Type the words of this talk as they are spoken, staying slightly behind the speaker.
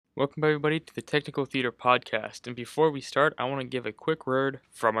Welcome, everybody, to the Technical Theater Podcast. And before we start, I want to give a quick word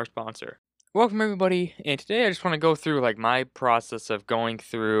from our sponsor. Welcome, everybody. And today I just want to go through my process of going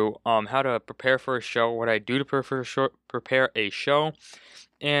through how to prepare for a show, what I do to prepare a show,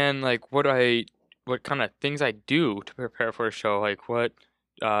 and what kind of things I do to prepare for a show. Like what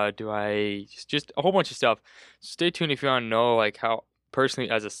do I just a whole bunch of stuff. So stay tuned if you want to know how personally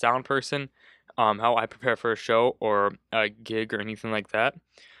as a sound person, how I prepare for a show or a gig or anything like that,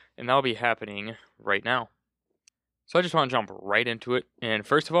 and that'll be happening right now. So I just want to jump right into it. And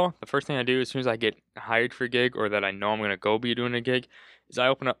first of all, the first thing I do as soon as I get hired for a gig or that I know I'm going to go be doing a gig is I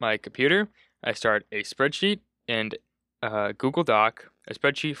open up my computer, I start a spreadsheet and Google Doc, a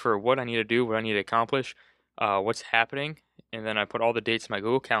spreadsheet for what I need to do, what I need to accomplish, what's happening, and then I put all the dates in my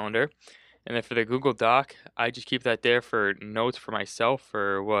Google Calendar. And then for the Google Doc, I just keep that there for notes for myself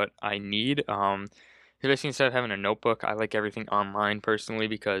for what I need. Basically, instead of having a notebook, I like everything online personally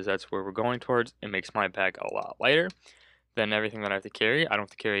because that's where we're going towards. It makes my bag a lot lighter than everything that I have to carry. I don't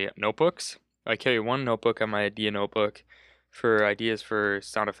have to carry notebooks. I carry one notebook on my idea notebook for ideas for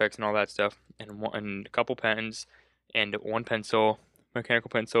sound effects and all that stuff, and a couple pens, and one pencil, mechanical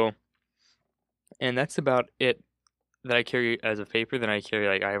pencil, and that's about it that I carry as a paper. Then I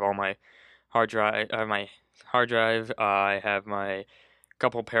carry I have all my hard drive. I have my hard drive. I have my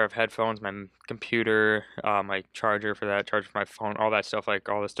couple pair of headphones, my computer, my charger for that, charger for my phone, all that stuff, like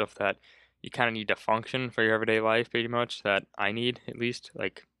all the stuff that you kind of need to function for your everyday life, pretty much, that I need at least.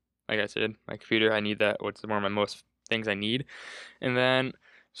 Like I said, my computer, I need that. What's one of my most things I need. And then,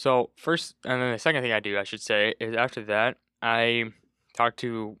 and then the second thing I do, I should say, is after that, I talk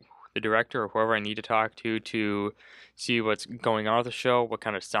to the director or whoever I need to talk to see what's going on with the show, what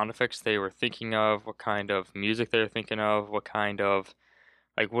kind of sound effects they were thinking of, what kind of music they were thinking of, what kind of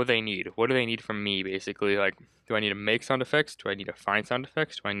what do they need? What do they need from me, basically? Like, do I need to make sound effects? Do I need to find sound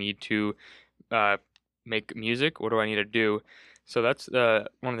effects? Do I need to uh, make music? What do I need to do? So that's the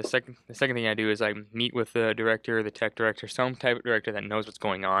second thing I do is I meet with the director, the tech director, some type of director that knows what's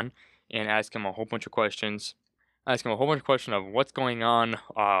going on, and ask him a whole bunch of questions. Ask him a whole bunch of questions of what's going on,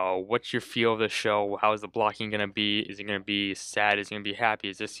 what's your feel of the show, how is the blocking gonna be? Is it gonna be sad? Is it gonna be happy?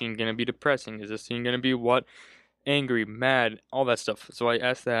 Is this scene gonna be depressing? Is this scene gonna be what? Angry, mad, all that stuff. So I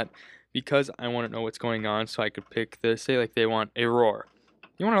asked that because I want to know what's going on so I could pick say they want a roar.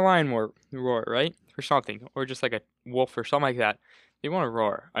 You want a lion roar, right? For something. Or just like a wolf or something like that. They want a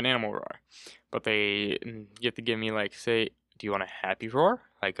roar, an animal roar. But you have to give me say, do you want a happy roar?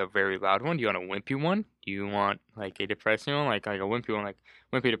 Like a very loud one? Do you want a wimpy one? Do you want like a depressing one? Like a wimpy one, like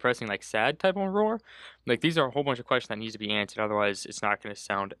wimpy, depressing, like sad type of roar? Like these are a whole bunch of questions that needs to be answered, otherwise it's not gonna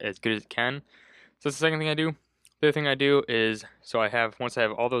sound as good as it can. So that's the second thing I do. The other thing I do is, once I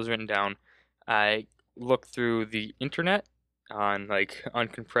have all those written down, I look through the internet on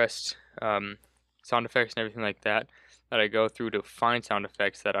uncompressed sound effects and everything like that I go through to find sound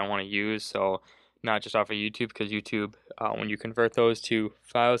effects that I want to use. So not just off of YouTube, because YouTube, when you convert those to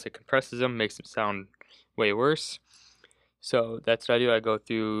files, it compresses them, makes them sound way worse. So that's what I do. I go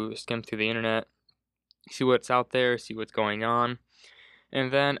through, skim through the internet, see what's out there, see what's going on,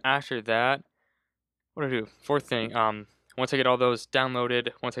 and then after that, what do I do? Fourth thing, once I get all those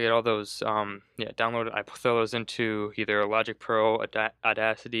downloaded, downloaded, I throw those into either Logic Pro,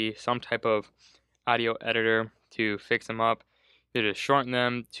 Audacity, some type of audio editor to fix them up, either to shorten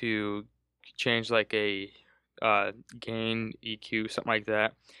them, to change a gain, EQ, something like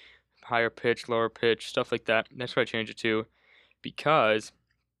that, higher pitch, lower pitch, stuff like that. That's what I change it to, because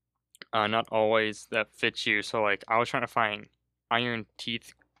not always that fits you. So I was trying to find iron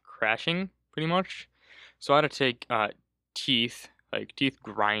teeth crashing, pretty much. So I had to take teeth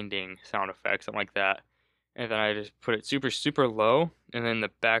grinding sound effects, something like that. And then I just put it super, super low. And then in the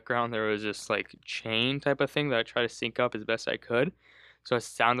background, there was this chain type of thing that I tried to sync up as best I could. So it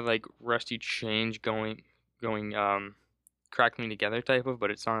sounded like rusty chains going, crackling together type of, but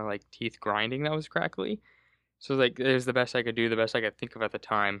it sounded like teeth grinding that was crackly. So it was the best I could do, the best I could think of at the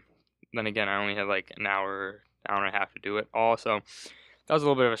time. Then again, I only had an hour and a half to do it all. So that was a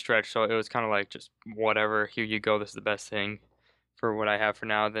little bit of a stretch, so it was kind of just whatever, here you go, this is the best thing for what I have for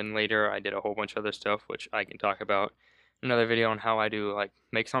now. Then later I did a whole bunch of other stuff, which I can talk about in another video on how I do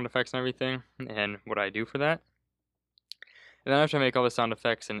make sound effects and everything, and what I do for that. And then after I make all the sound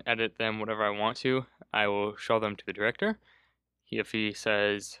effects and edit them whatever I want to, I will show them to the director. If he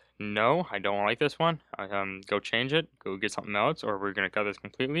says, no, I don't like this one, go change it, go get something else, or we're going to cut this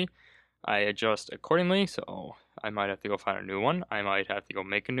completely, I adjust accordingly. So I might have to go find a new one. I might have to go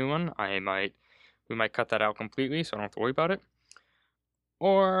make a new one. We might cut that out completely so I don't have to worry about it.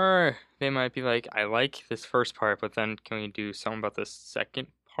 Or they might be like, I like this first part, but then can we do something about this second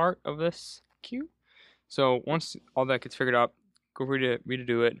part of this queue. So once all that gets figured out, go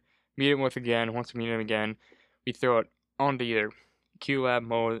redo it, meet him with again. Once we meet him again, we throw it onto either QLab.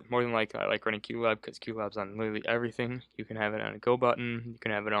 More than likely, I like running QLab because QLab's on literally everything. You can have it on a Go button, you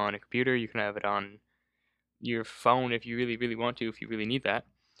can have it on a computer, you can have it on your phone if you really want to, if you really need that.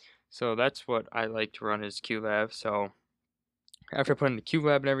 So that's what I like to run is QLab. So after putting the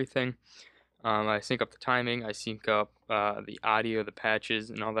QLab and everything, I sync up the timing, I sync up the audio, the patches,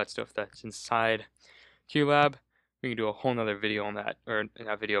 and all that stuff that's inside QLab. We can do a whole nother video on that, or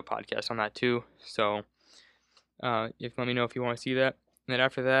a video podcast on that too. So let me know if you want to see that. And then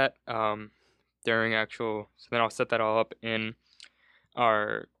after that, so then I'll set that all up in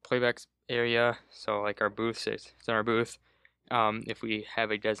our playbacks area. So like our booth, it's in our booth. If we have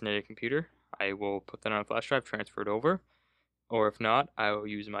a designated computer, I will put that on a flash drive, transfer it over. Or if not, I will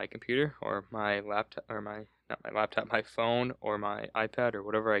use my computer or my laptop, or my phone or my iPad or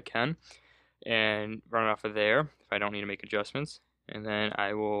whatever I can, and run it off of there if I don't need to make adjustments. And then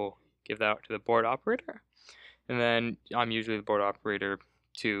I will give that out to the board operator. And then I'm usually the board operator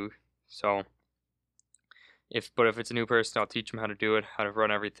too. So if it's a new person, I'll teach them how to do it, how to run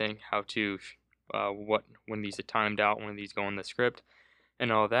everything, how to when these are timed out, when these go in the script,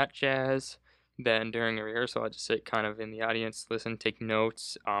 and all that jazz. Then during a rehearsal, I just sit kind of in the audience, listen, take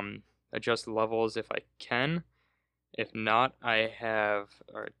notes, adjust levels if I can. If not, I have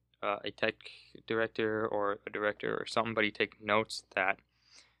a tech director or a director or somebody take notes that,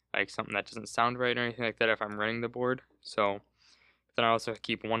 like something that doesn't sound right or anything like that if I'm running the board. So then I also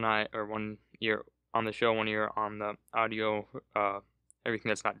keep one ear on the show, one ear on the audio, everything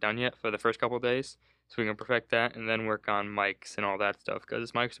that's not done yet for the first couple of days, so we can perfect that and then work on mics and all that stuff,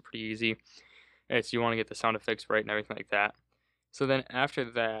 because mics are pretty easy. You want to get the sound effects right and everything like that. So then after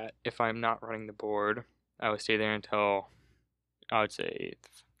that, if I'm not running the board, I would stay there until, I would say,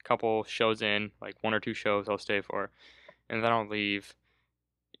 a couple shows in, like 1 or 2 shows I'll stay for, and then I'll leave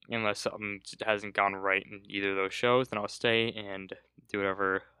unless something just hasn't gone right in either of those shows. Then I'll stay and do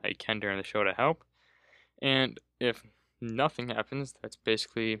whatever I can during the show to help. And if nothing happens, that's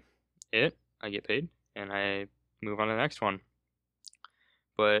basically it. I get paid and I move on to the next one.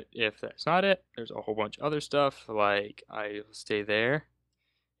 But if that's not it, there's a whole bunch of other stuff, like I'll stay there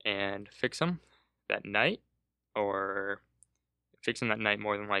and fix them that night, or fix them that night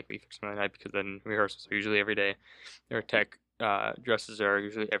more than likely, fix them that night, because then rehearsals are usually every day. Their tech dresses are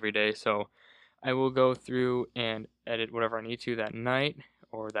usually every day, so I will go through and edit whatever I need to that night,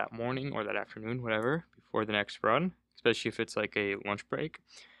 or that morning, or that afternoon, whatever, before the next run, especially if it's like a lunch break.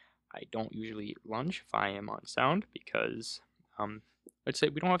 I don't usually eat lunch if I am on sound, because let's say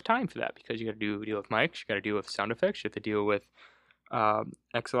we don't have time for that, because you got to deal with mics, you got to deal with sound effects, you have to deal with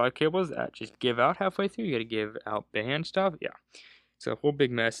XLR cables that just give out halfway through. You got to give out band stuff. Yeah, it's a whole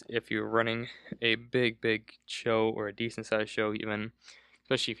big mess if you're running a big show, or a decent sized show even,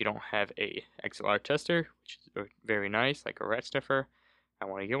 especially if you don't have a XLR tester, which is very nice, like a rat sniffer. I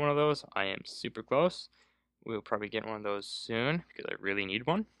want to get one of those. I am super close. We'll probably get one of those soon because I really need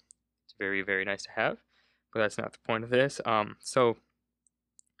one. It's very nice to have, but that's not the point of this. So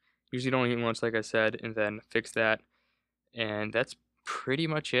usually don't eat lunch, like I said, and then fix that, and that's pretty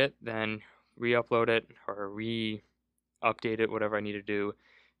much it. Then re-upload it or re-update it, whatever I need to do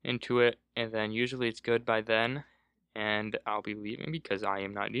into it, and then usually it's good by then, and I'll be leaving because I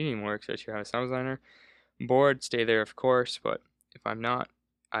am not needing more, especially if you have a sound designer. Board, stay there of course, but if I'm not,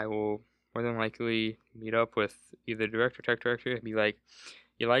 I will more than likely meet up with either director, tech director, and be like,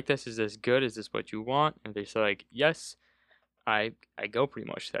 you like this? Is this good? Is this what you want? And they say like, yes, I go pretty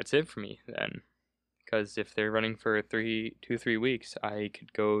much. That's it for me then. Because if they're running for 3 weeks, I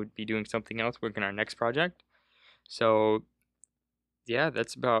could go be doing something else, working on our next project. So yeah,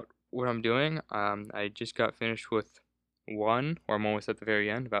 that's about what I'm doing. I just got finished with I'm almost at the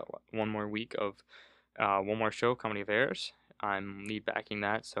very end, about 1 more week of one more show, Comedy of Errors. I'm lead backing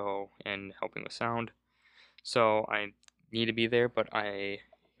that, and helping with sound. So I need to be there, but I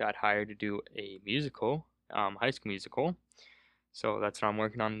got hired to do a musical, High School Musical. So that's what I'm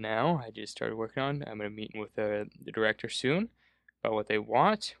working on now. I just started working on. I'm going to meet with the director soon about what they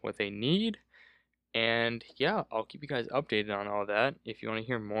want, what they need. And yeah, I'll keep you guys updated on all that. If you want to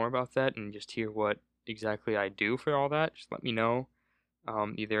hear more about that and just hear what exactly I do for all that, just let me know,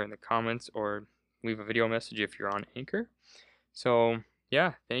 either in the comments or leave a video message if you're on Anchor. So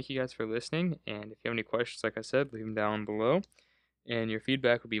yeah, thank you guys for listening. And if you have any questions, like I said, leave them down below. And your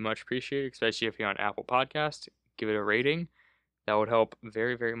feedback would be much appreciated, especially if you're on Apple Podcast. Give it a rating. That would help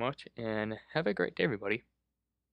very much. And have a great day, everybody.